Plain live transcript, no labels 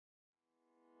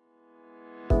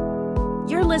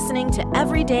listening to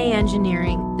Everyday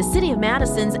Engineering, the City of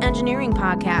Madison's engineering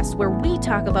podcast where we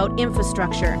talk about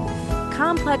infrastructure.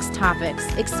 Complex topics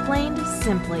explained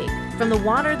simply, from the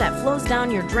water that flows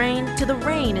down your drain to the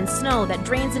rain and snow that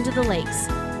drains into the lakes,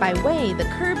 by way the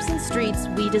curbs and streets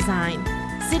we design.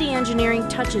 City engineering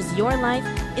touches your life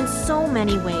in so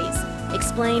many ways,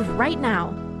 explained right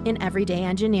now in Everyday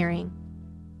Engineering.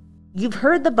 You've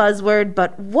heard the buzzword,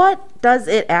 but what does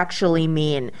it actually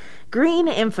mean? Green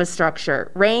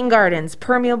infrastructure, rain gardens,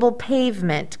 permeable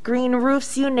pavement, green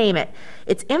roofs, you name it.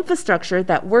 It's infrastructure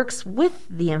that works with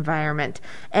the environment.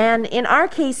 And in our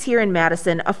case here in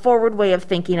Madison, a forward way of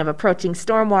thinking of approaching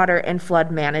stormwater and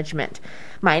flood management.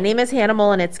 My name is Hannah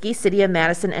Mohelnitzky, City of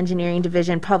Madison Engineering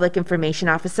Division Public Information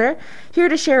Officer. Here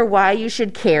to share why you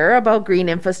should care about green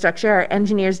infrastructure are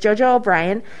engineers Jojo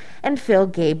O'Brien and Phil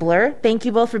Gaebler. Thank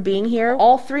you both for being here.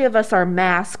 All three of us are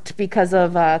masked because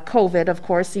of COVID, of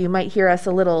course, so you might hear us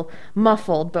a little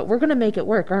muffled, but we're going to make it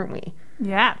work, aren't we?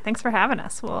 Yeah, thanks for having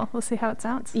us. We'll see how it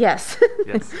sounds. Yes.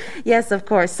 Yes, of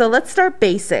course. So let's start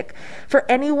basic. For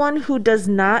anyone who does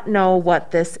not know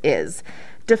what this is,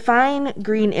 define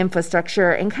green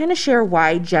infrastructure and kind of share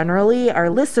why generally our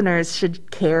listeners should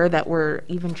care that we're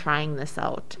even trying this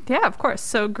out. Yeah, of course.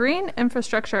 So green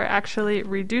infrastructure actually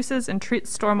reduces and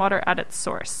treats stormwater at its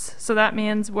source. So that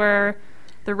means where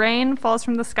the rain falls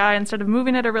from the sky, instead of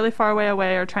moving it a really far way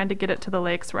away or trying to get it to the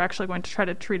lakes, we're actually going to try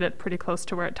to treat it pretty close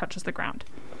to where it touches the ground.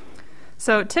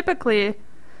 So typically,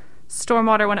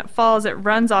 stormwater, when it falls, it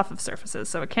runs off of surfaces.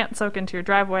 So it can't soak into your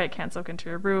driveway, it can't soak into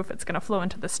your roof. It's going to flow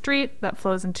into the street. That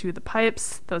flows into the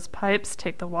pipes. Those pipes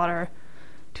take the water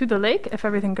to the lake. If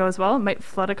everything goes well, it might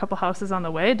flood a couple houses on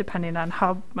the way, depending on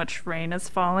how much rain is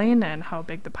falling and how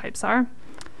big the pipes are.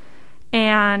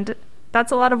 And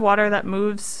that's a lot of water that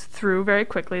moves through very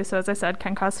quickly. So as I said,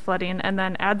 can cause flooding and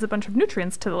then adds a bunch of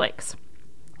nutrients to the lakes.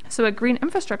 So what green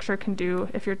infrastructure can do,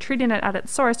 if you're treating it at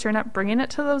its source, you're not bringing it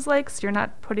to those lakes, you're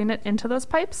not putting it into those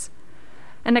pipes,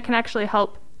 and it can actually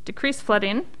help decrease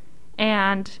flooding,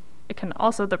 and it can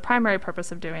also, the primary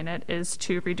purpose of doing it is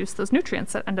to reduce those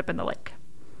nutrients that end up in the lake.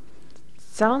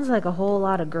 Sounds like a whole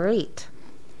lot of great.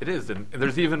 It is, and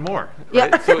there's even more,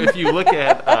 right? Yeah. So if you look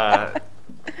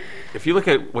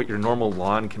at what your normal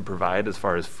lawn can provide as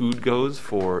far as food goes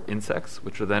for insects,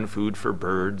 which are then food for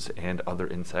birds and other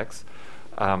insects,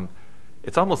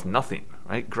 it's almost nothing,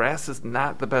 right? Grass is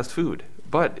not the best food.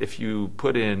 But if you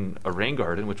put in a rain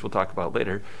garden, which we'll talk about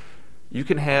later, you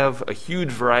can have a huge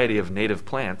variety of native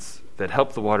plants that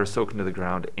help the water soak into the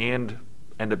ground and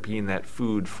end up being that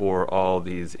food for all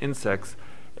these insects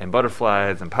and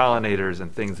butterflies and pollinators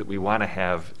and things that we want to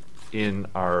have in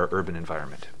our urban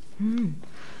environment.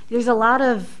 There's a lot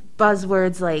of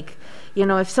buzzwords like,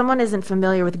 if someone isn't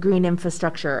familiar with green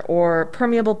infrastructure or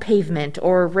permeable pavement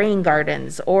or rain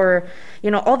gardens or,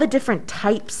 all the different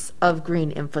types of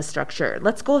green infrastructure.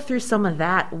 Let's go through some of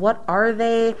that. What are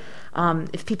they?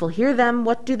 If people hear them,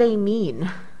 what do they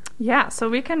mean? Yeah, so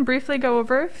we can briefly go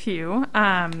over a few.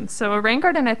 So a rain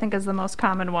garden, I think, is the most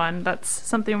common one. That's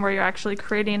something where you're actually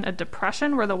creating a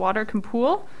depression where the water can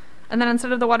pool. And then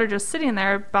instead of the water just sitting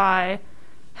there, by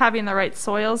having the right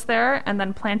soils there and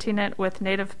then planting it with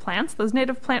native plants. Those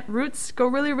native plant roots go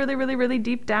really, really, really, really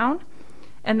deep down,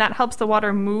 and that helps the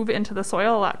water move into the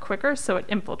soil a lot quicker, so it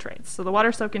infiltrates. So the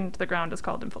water soaking into the ground is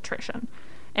called infiltration.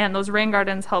 And those rain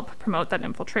gardens help promote that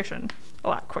infiltration a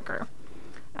lot quicker.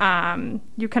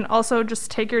 You can also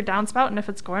just take your downspout, and if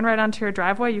it's going right onto your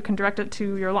driveway, you can direct it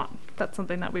to your lawn. That's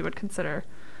something that we would consider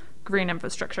green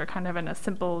infrastructure, kind of in a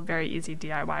simple, very easy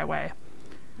DIY way.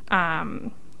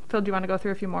 Phil, do you want to go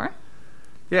through a few more?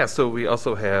 Yeah, so we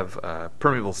also have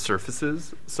permeable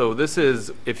surfaces. So this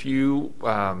is if you,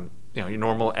 your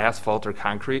normal asphalt or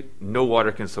concrete, no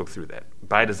water can soak through that.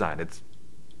 By design, it's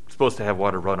supposed to have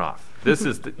water run off. This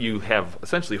is you have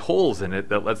essentially holes in it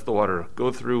that lets the water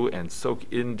go through and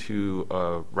soak into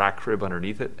a rock crib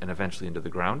underneath it and eventually into the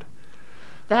ground.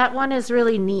 That one is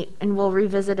really neat, and we'll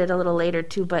revisit it a little later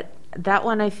too, but that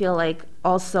one I feel like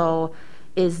also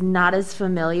is not as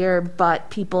familiar, but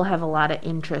people have a lot of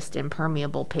interest in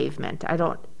permeable pavement.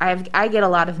 I get a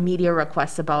lot of media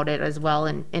requests about it as well,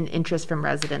 and interest from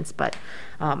residents, but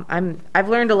I've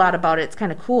learned a lot about it. It's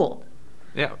kind of cool.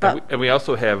 Yeah, and we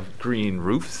also have green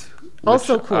roofs.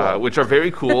 Also cool. Which are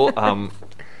very cool. When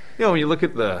you look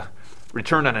at the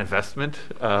return on investment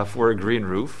for a green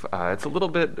roof, it's a little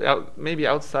bit maybe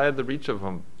outside the reach of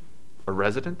a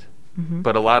resident. Mm-hmm.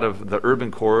 But a lot of the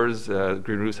urban cores,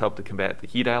 green roofs help to combat the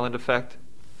heat island effect,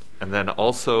 and then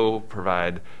also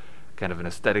provide kind of an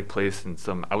aesthetic place and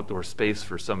some outdoor space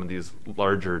for some of these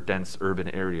larger, dense urban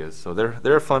areas. So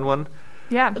they're a fun one.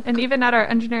 Yeah, and even at our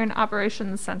Engineering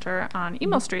Operations Center on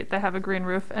Emo Street, they have a green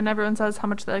roof, and everyone says how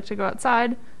much they like to go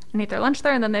outside and eat their lunch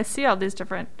there, and then they see all these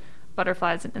different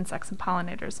butterflies and insects and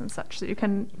pollinators and such. So you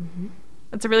can,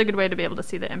 it's a really good way to be able to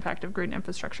see the impact of green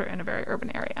infrastructure in a very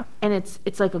urban area. And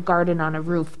it's like a garden on a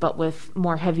roof, but with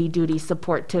more heavy-duty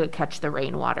support to catch the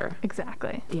rainwater.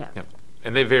 Exactly. Yeah. Yep.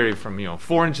 And they vary from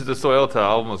 4 inches of soil to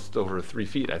almost over 3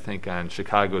 feet. I think on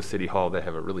Chicago City Hall they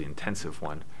have a really intensive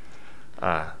one.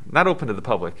 Not open to the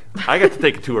public. I got to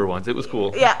take a tour once. It was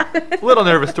cool. Yeah. A little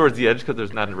nervous towards the edge because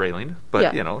there's not a railing,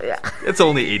 but it's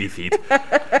only 80 feet.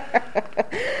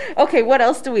 Okay, what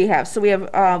else do we have? So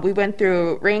we went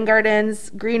through rain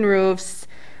gardens, green roofs,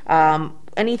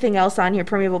 anything else on here,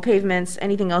 permeable pavements,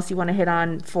 anything else you want to hit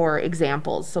on for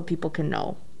examples so people can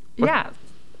know? Yeah.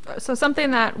 So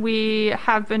something that we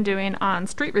have been doing on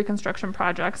street reconstruction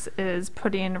projects is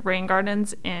putting rain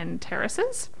gardens in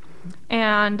terraces.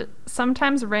 And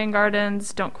sometimes rain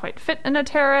gardens don't quite fit in a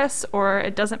terrace, or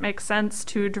it doesn't make sense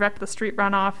to direct the street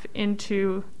runoff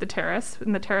into the terrace.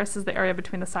 And the terrace is the area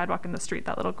between the sidewalk and the street,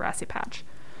 that little grassy patch.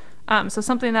 So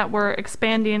something that we're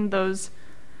expanding those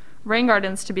rain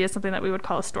gardens to be is something that we would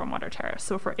call a stormwater terrace.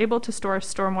 So if we're able to store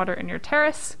stormwater in your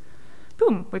terrace,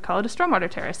 boom, we call it a stormwater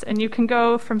terrace. And you can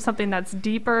go from something that's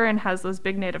deeper and has those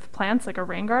big native plants like a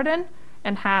rain garden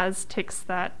and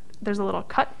there's a little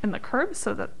cut in the curb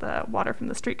so that the water from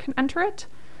the street can enter it.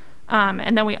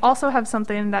 And then we also have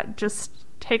something that just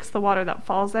takes the water that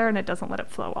falls there and it doesn't let it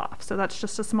flow off. So that's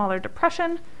just a smaller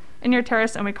depression in your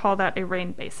terrace, and we call that a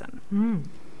rain basin.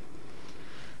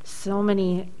 So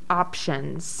many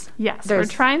options. Yes, we're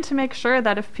trying to make sure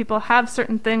that if people have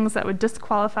certain things that would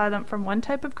disqualify them from one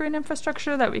type of green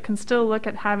infrastructure, that we can still look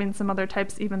at having some other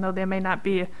types, even though they may not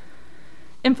be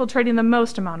infiltrating the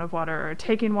most amount of water or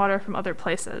taking water from other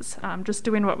places. Just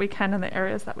doing what we can in the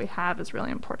areas that we have is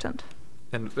really important.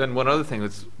 And then one other thing,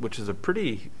 which is a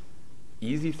pretty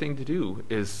easy thing to do,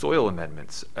 is soil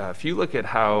amendments. If you look at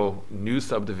how new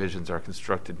subdivisions are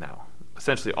constructed now,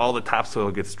 essentially all the topsoil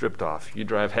gets stripped off. You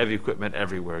drive heavy equipment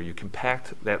everywhere. You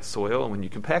compact that soil, and when you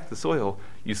compact the soil,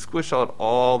 you squish out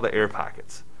all the air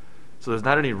pockets. So there's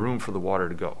not any room for the water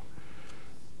to go.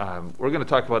 We're going to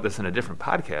talk about this in a different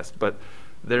podcast, but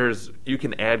you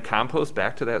can add compost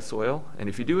back to that soil, and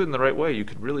if you do it in the right way, you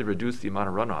could really reduce the amount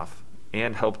of runoff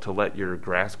and help to let your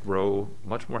grass grow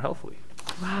much more healthily.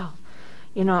 Wow.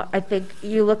 I think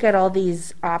you look at all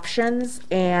these options,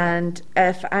 and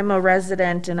if I'm a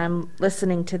resident and I'm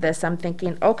listening to this, I'm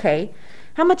thinking, okay,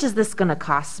 how much is this going to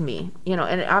cost me?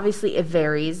 And obviously it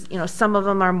varies. Some of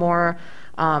them are more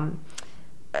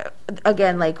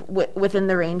again, like within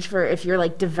the range for if you're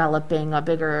like developing a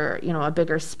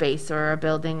bigger space or a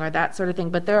building or that sort of thing.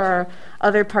 But there are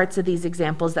other parts of these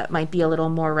examples that might be a little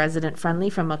more resident friendly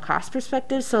from a cost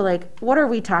perspective. So like, what are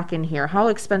we talking here? How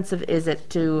expensive is it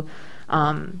to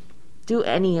do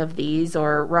any of these,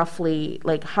 or roughly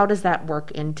like how does that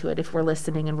work into it if we're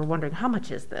listening and we're wondering how much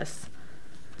is this?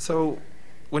 So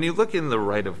when you look in the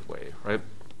right of way, right,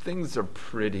 things are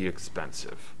pretty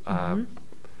expensive.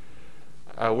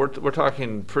 We're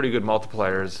talking pretty good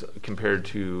multipliers compared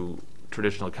to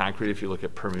traditional concrete. If you look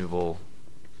at permeable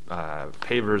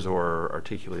pavers or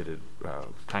articulated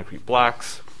concrete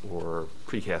blocks or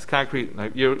precast concrete,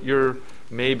 you're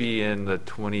maybe in the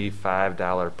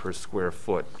 $25 per square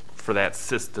foot for that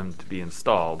system to be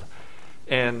installed,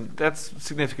 and that's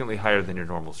significantly higher than your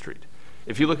normal street.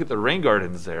 If you look at the rain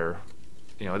gardens there,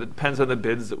 it depends on the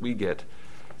bids that we get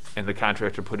and the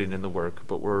contractor putting in the work,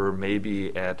 but we're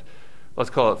maybe at, let's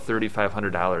call it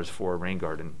 $3,500 for a rain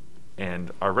garden,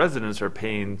 and our residents are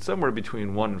paying somewhere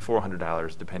between $100 and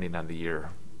 $400 depending on the year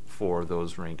for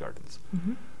those rain gardens.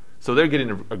 So they're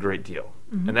getting a great deal,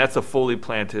 and that's a fully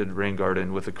planted rain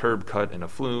garden with a curb cut and a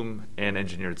flume and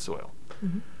engineered soil.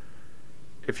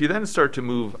 If you then start to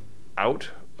move out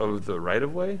of the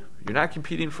right-of-way, you're not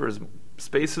competing for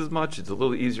space as much. It's a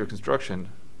little easier construction.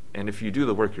 And if you do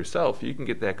the work yourself, you can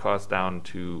get that cost down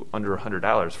to under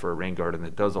 $100 for a rain garden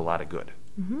that does a lot of good.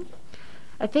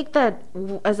 I think that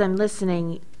as I'm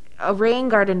listening, a rain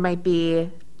garden might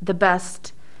be the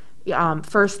best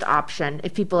first option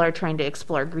if people are trying to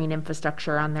explore green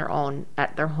infrastructure on their own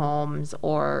at their homes,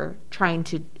 or trying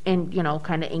to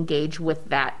kind of engage with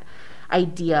that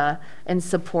idea and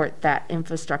support that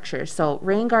infrastructure. So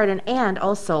rain garden, and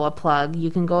also a plug,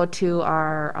 you can go to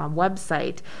our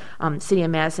website,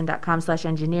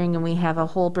 cityofmadison.com/engineering, and we have a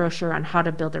whole brochure on how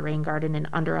to build a rain garden in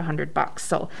under $100.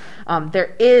 So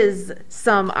there is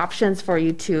some options for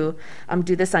you to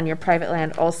do this on your private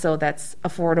land also that's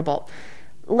affordable.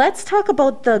 Let's talk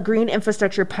about the green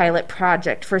infrastructure pilot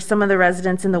project for some of the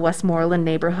residents in the Westmoreland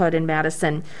neighborhood in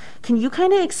Madison. Can you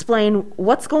kind of explain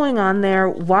what's going on there,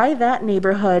 why that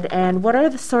neighborhood, and what are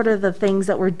the sort of the things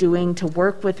that we're doing to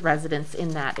work with residents in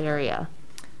that area?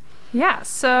 Yeah,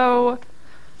 so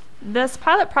this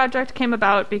pilot project came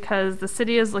about because the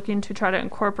city is looking to try to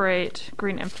incorporate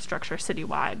green infrastructure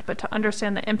citywide, but to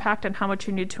understand the impact and how much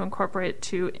you need to incorporate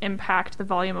to impact the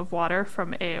volume of water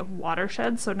from a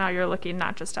watershed. So now you're looking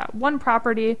not just at one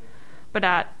property, but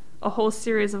at a whole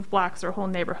series of blocks or a whole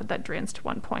neighborhood that drains to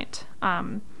one point.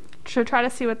 To try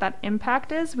to see what that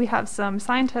impact is, we have some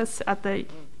scientists at the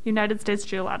United States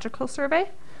Geological Survey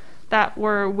that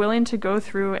were willing to go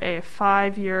through a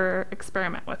 5-year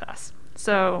experiment with us.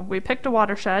 So we picked a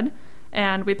watershed,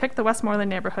 and we picked the Westmoreland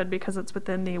neighborhood because it's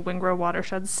within the Wingrove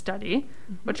Watershed Study,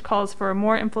 which calls for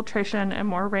more infiltration and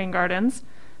more rain gardens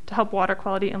to help water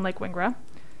quality in Lake Wingrove.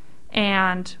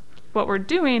 And what we're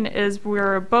doing is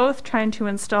we're both trying to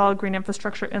install green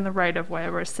infrastructure in the right-of-way,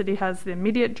 where a city has the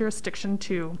immediate jurisdiction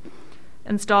to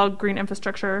install green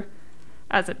infrastructure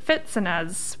as it fits and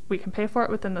as we can pay for it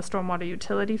within the stormwater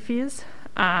utility fees.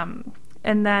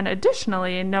 And then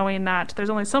additionally, knowing that there's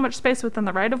only so much space within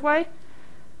the right-of-way,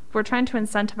 we're trying to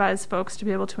incentivize folks to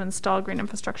be able to install green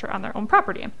infrastructure on their own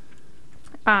property.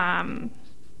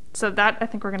 So that I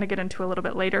think we're going to get into a little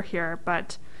bit later here,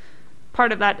 but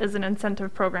part of that is an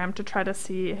incentive program to try to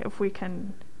see if we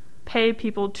can pay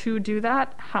people to do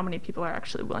that, how many people are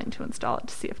actually willing to install it,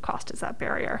 to see if cost is that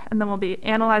barrier. And then we'll be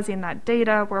analyzing that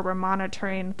data where we're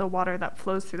monitoring the water that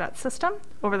flows through that system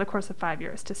over the course of 5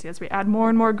 years to see, as we add more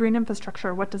and more green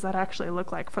infrastructure, what does that actually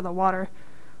look like for the water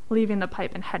leaving the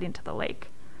pipe and heading to the lake.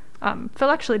 Phil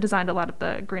actually designed a lot of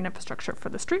the green infrastructure for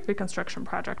the street reconstruction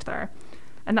project there,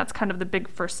 and that's kind of the big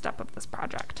first step of this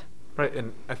project. Right,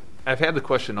 and I've had the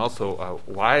question also,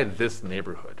 why this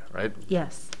neighborhood, right?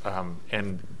 Yes.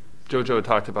 And Jojo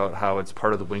talked about how it's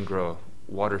part of the Wingrove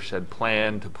watershed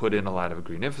plan to put in a lot of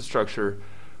green infrastructure,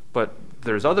 but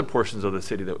there's other portions of the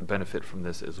city that would benefit from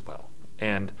this as well.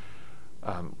 And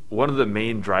one of the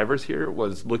main drivers here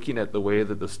was looking at the way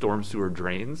that the storm sewer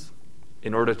drains.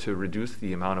 In order to reduce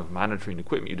the amount of monitoring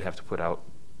equipment you'd have to put out,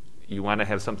 you want to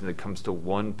have something that comes to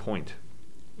 1 point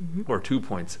or 2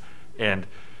 points. And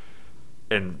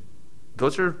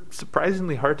those are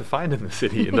surprisingly hard to find in the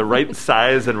city, in the right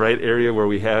size and right area where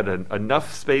we had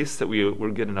enough space that we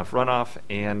would get enough runoff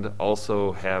and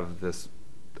also have this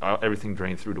everything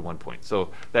drain through to 1 point. So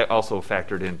that also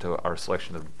factored into our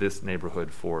selection of this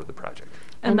neighborhood for the project.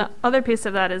 And the other piece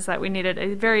of that is that we needed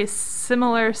a very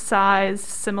similar size,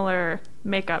 similar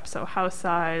makeup, so house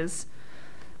size,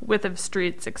 width of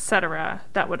streets, etc.,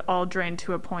 that would all drain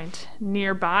to a point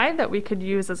nearby that we could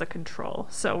use as a control.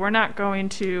 So we're not going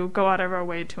to go out of our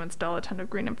way to install a ton of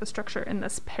green infrastructure in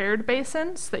this paired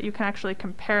basin so that you can actually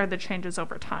compare the changes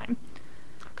over time.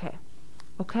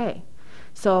 Okay.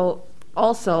 So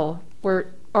also, we're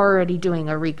already doing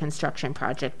a reconstruction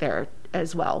project there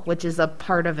as well, which is a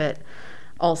part of it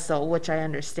also, which I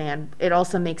understand. It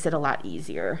also makes it a lot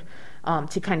easier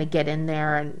to kind of get in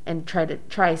there and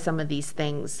try some of these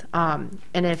things. And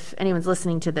if anyone's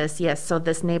listening to this, yes, so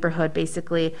this neighborhood,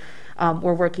 basically,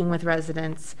 we're working with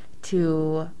residents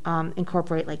to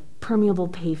incorporate like permeable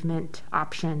pavement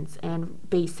options and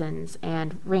basins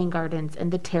and rain gardens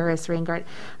and the terrace rain garden,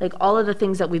 like all of the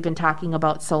things that we've been talking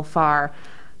about so far.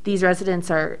 These residents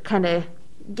are kind of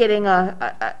getting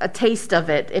a taste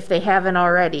of it, if they haven't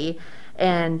already,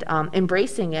 and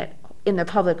embracing it in the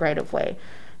public right-of-way.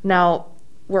 Now,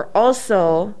 we're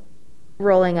also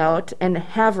rolling out and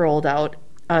have rolled out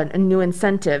a new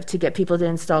incentive to get people to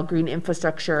install green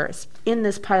infrastructure in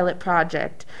this pilot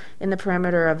project, in the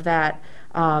perimeter of that,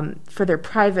 for their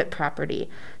private property.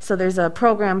 So there's a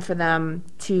program for them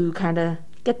to kind of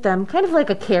get them, kind of like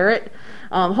a carrot.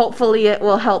 Hopefully it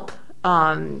will help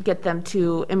get them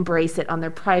to embrace it on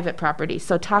their private property.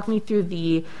 So talk me through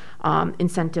the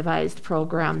incentivized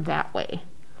program that way.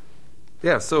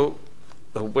 Yeah, so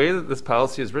the way that this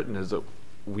policy is written is that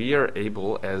we are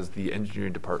able, as the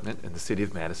engineering department in the city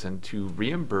of Madison, to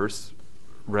reimburse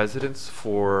residents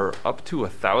for up to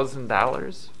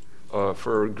 $1,000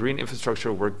 for green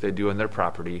infrastructure work they do on their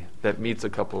property that meets a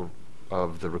couple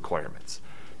of the requirements.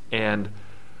 And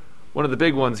one of the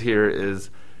big ones here is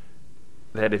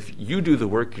that if you do the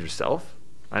work yourself,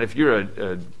 and if you're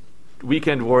a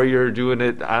weekend warrior doing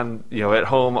it on, at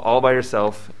home all by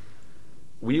yourself,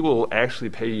 we will actually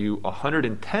pay you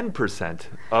 110%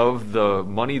 of the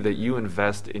money that you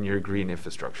invest in your green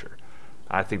infrastructure.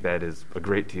 I think that is a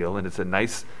great deal, and it's a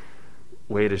nice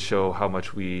way to show how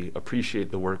much we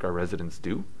appreciate the work our residents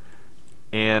do.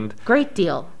 And great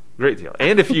deal. Great deal.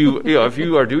 And if if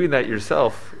you are doing that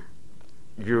yourself,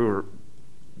 your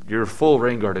full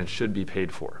rain garden should be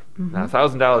paid for. Mm-hmm. Now,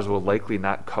 $1,000 will likely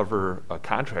not cover a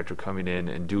contractor coming in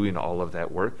and doing all of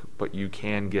that work, but you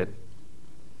can get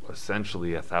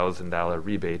essentially a $1,000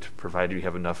 rebate provided you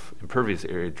have enough impervious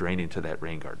area draining to that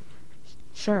rain garden.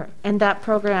 Sure. And that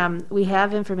program, we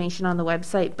have information on the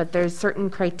website, but there's certain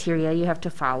criteria you have to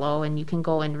follow, and you can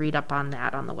go and read up on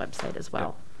that on the website as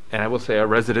well. Yeah. And I will say our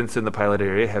residents in the pilot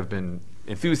area have been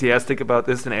enthusiastic about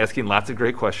this and asking lots of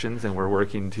great questions, and we're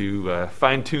working to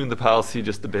fine-tune the policy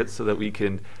just a bit so that we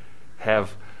can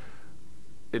have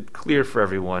it clear for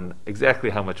everyone exactly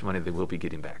how much money they will be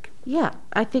getting back. Yeah,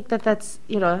 I think that's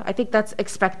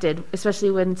expected,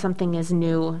 especially when something is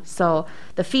new. So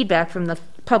the feedback from the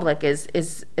public is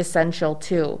essential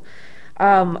too.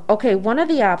 Okay, one of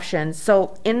the options,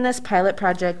 so in this pilot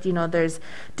project, there's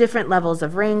different levels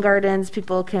of rain gardens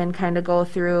people can kind of go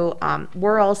through.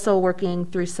 We're also working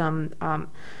through some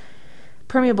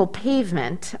permeable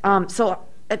pavement. So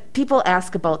people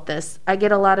ask about this. I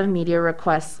get a lot of media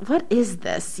requests. What is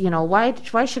this?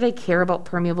 Why should I care about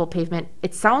permeable pavement?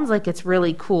 It sounds like it's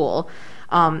really cool.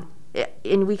 And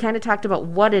we kind of talked about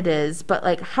what it is,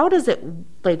 but how does it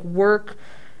work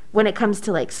when it comes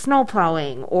to snow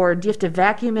plowing, or do you have to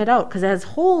vacuum it out because it has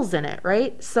holes in it,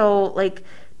 right? So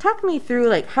talk me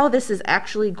through how this is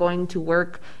actually going to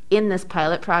work in this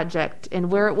pilot project and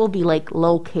where it will be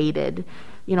located,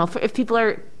 if people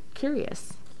are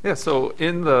curious. Yeah, so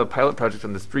in the pilot project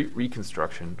on the street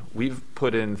reconstruction, we've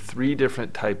put in 3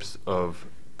 different types of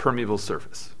permeable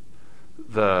surface.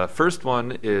 The first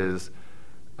one is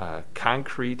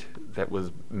concrete that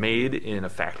was made in a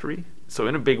factory. So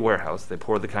in a big warehouse, they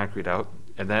pour the concrete out,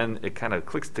 and then it kind of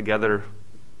clicks together,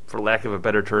 for lack of a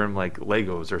better term, like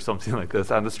Legos or something like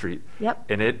this on the street. Yep.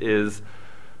 And it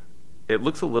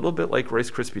looks a little bit like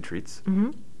Rice Krispie treats,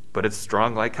 Mm-hmm. but it's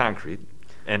strong like concrete,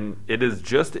 and it is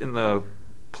just in the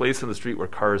place on the street where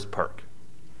cars park.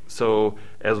 So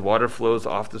as water flows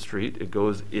off the street, it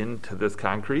goes into this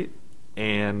concrete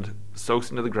and soaks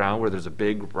into the ground where there's a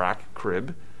big rock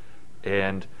crib,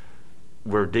 and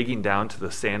we're digging down to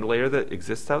the sand layer that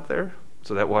exists out there,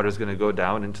 so that water is going to go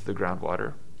down into the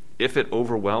groundwater. If it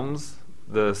overwhelms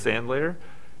the sand layer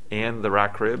and the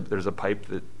rock crib, there's a pipe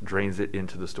that drains it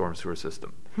into the storm sewer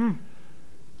system.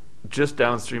 Just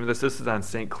downstream of this is on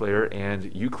St. Clair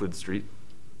and Euclid Street.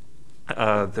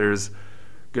 There's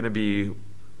going to be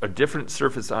a different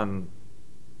surface on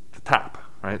the top,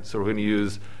 right? So we're going to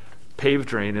use paved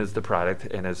drain as the product,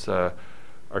 and it's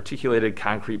articulated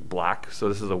concrete block. So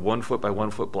this is a 1 foot by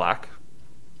 1 foot block,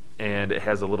 and it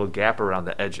has a little gap around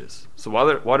the edges. So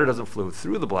while water doesn't flow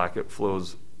through the block, it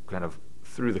flows kind of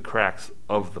through the cracks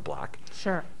of the block.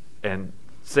 Sure. And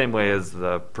same way as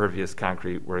the pervious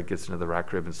concrete where it gets into the rock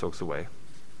crib and soaks away.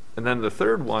 And then the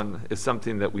third one is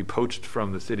something that we poached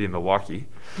from the city of Milwaukee.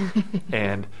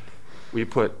 And we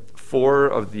put 4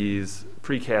 of these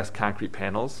precast concrete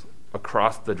panels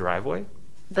across the driveway.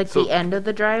 The end of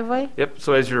the driveway? Yep.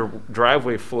 So as your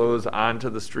driveway flows onto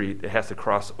the street, it has to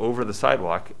cross over the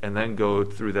sidewalk and then go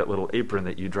through that little apron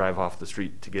that you drive off the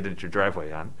street to get into your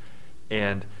driveway on.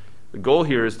 And the goal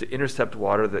here is to intercept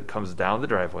water that comes down the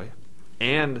driveway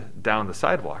and down the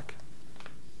sidewalk,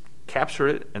 capture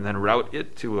it, and then route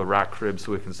it to a rock crib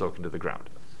so it can soak into the ground.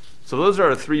 So those are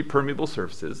our 3 permeable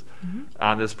surfaces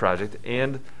on this project,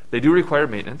 and they do require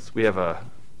maintenance. We have a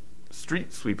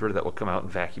street sweeper that will come out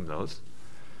and vacuum those.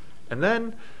 And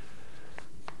then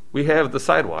we have the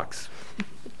sidewalks.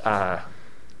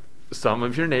 Some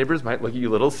of your neighbors might look at you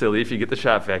a little silly if you get the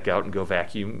shop vac out and go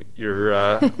vacuum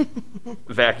your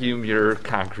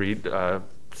concrete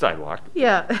sidewalk.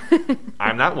 Yeah.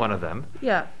 I'm not one of them.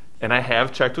 Yeah. And I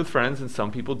have checked with friends, and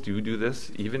some people do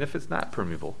this even if it's not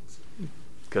permeable,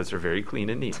 because they're very clean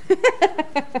and neat.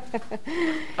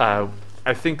 I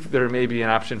think there may be an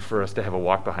option for us to have a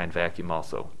walk-behind vacuum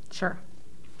also. Sure.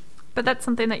 But that's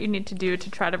something that you need to do to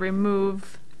try to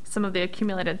remove some of the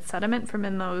accumulated sediment from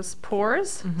in those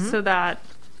pores, so that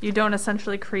you don't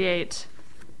essentially create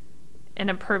an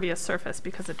impervious surface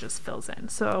because it just fills in.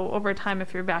 So over time,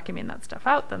 if you're vacuuming that stuff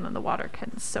out, then the water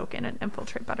can soak in and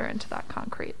infiltrate better into that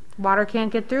concrete. Water can't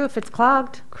get through if it's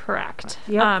clogged. Correct.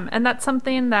 Yep. And that's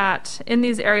something that in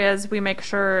these areas we make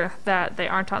sure that they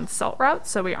aren't on salt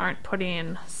routes, so we aren't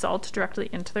putting salt directly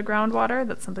into the groundwater.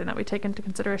 That's something that we take into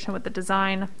consideration with the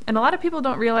design. And a lot of people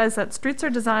don't realize that streets are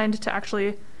designed to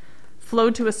actually flow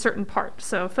to a certain part.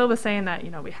 So Phil was saying that,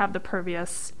 we have the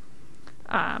pervious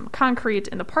concrete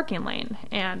in the parking lane,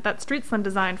 and that street's then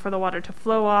designed for the water to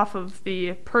flow off of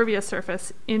the pervious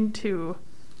surface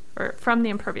from the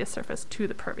impervious surface to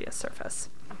the pervious surface.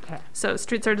 Okay. So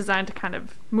streets are designed to kind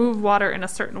of move water in a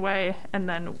certain way, and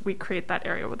then we create that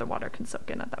area where the water can soak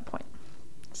in at that point.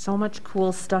 So much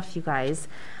cool stuff, you guys.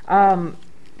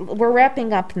 We're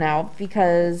wrapping up now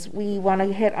because we want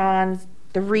to hit on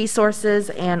the resources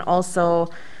and also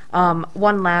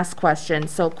one last question.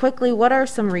 So quickly, what are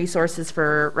some resources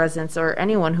for residents or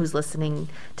anyone who's listening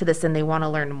to this and they want to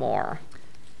learn more?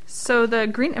 So the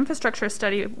Green Infrastructure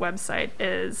Study website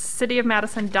is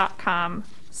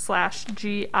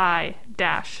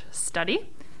cityofmadison.com/GI-study.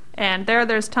 And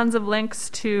there's tons of links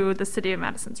to the City of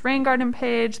Madison's Rain Garden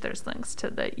page. There's links to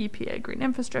the EPA Green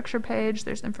Infrastructure page.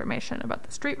 There's information about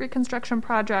the street reconstruction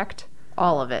project.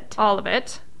 All of it. All of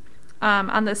it.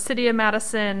 On the City of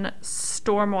Madison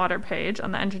stormwater page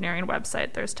on the engineering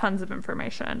website, there's tons of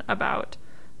information about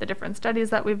the different studies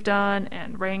that we've done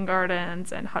and rain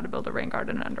gardens and how to build a rain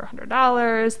garden under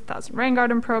 $100, 1,000 rain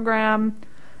garden program.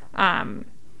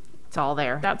 It's all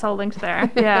there. That's all linked there.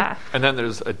 Yeah. And then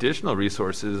there's additional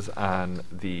resources on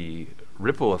the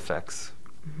Ripple Effects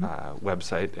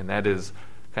website, and that is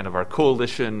kind of our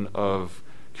coalition of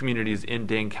communities in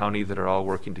Dane County that are all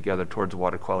working together towards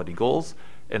water quality goals.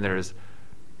 And there's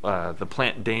the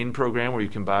Plant Dane program where you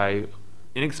can buy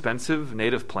inexpensive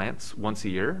native plants once a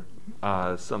year.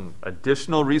 Some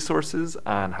additional resources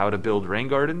on how to build rain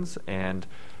gardens and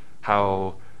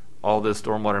how all this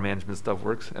stormwater management stuff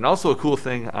works. And also a cool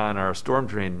thing on our storm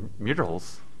drain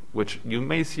murals, which you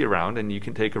may see around, and you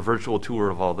can take a virtual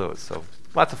tour of all those. So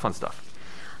lots of fun stuff.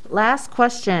 Last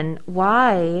question.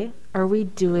 Why are we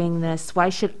doing this? Why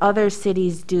should other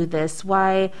cities do this?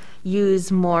 Why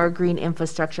use more green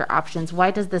infrastructure options? Why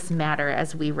does this matter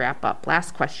as we wrap up?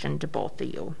 Last question to both of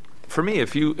you. For me,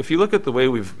 if you look at the way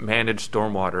we've managed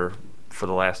stormwater for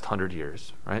the last 100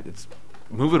 years, right? It's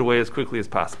move it away as quickly as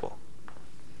possible.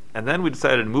 And then we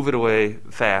decided to move it away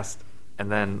fast, and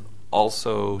then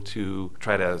also to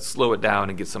try to slow it down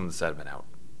and get some of the sediment out.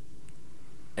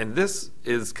 And this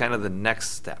is kind of the next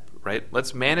step, right?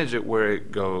 Let's manage it where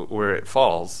it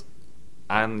falls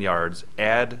on yards,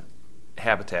 add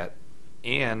habitat,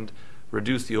 and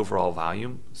reduce the overall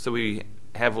volume so we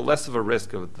have less of a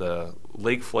risk of the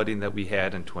lake flooding that we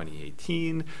had in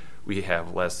 2018. We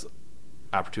have less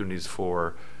opportunities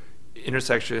for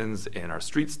intersections and our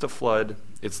streets to flood.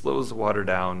 It slows the water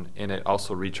down, and it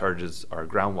also recharges our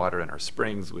groundwater and our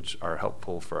springs, which are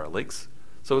helpful for our lakes.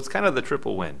 So it's kind of the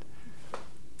triple win.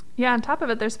 Yeah, on top of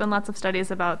it, there's been lots of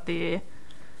studies about the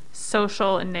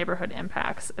social and neighborhood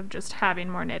impacts of just having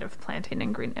more native planting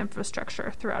and green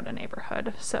infrastructure throughout a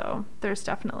neighborhood. So there's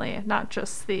definitely not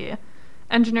just the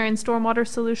engineering stormwater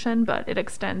solution, but it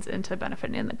extends into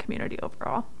benefiting the community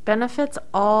overall. Benefits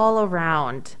all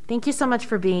around. Thank you so much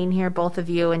for being here, both of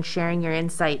you, and sharing your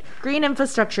insight. Green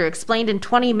infrastructure explained in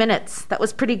 20 minutes. That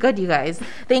was pretty good, you guys.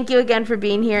 Thank you again for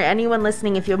being here. Anyone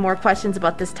listening, if you have more questions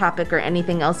about this topic or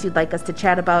anything else you'd like us to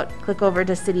chat about, click over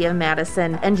to City of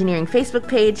Madison Engineering Facebook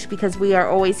page because we are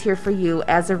always here for you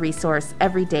as a resource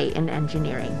every day in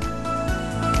engineering.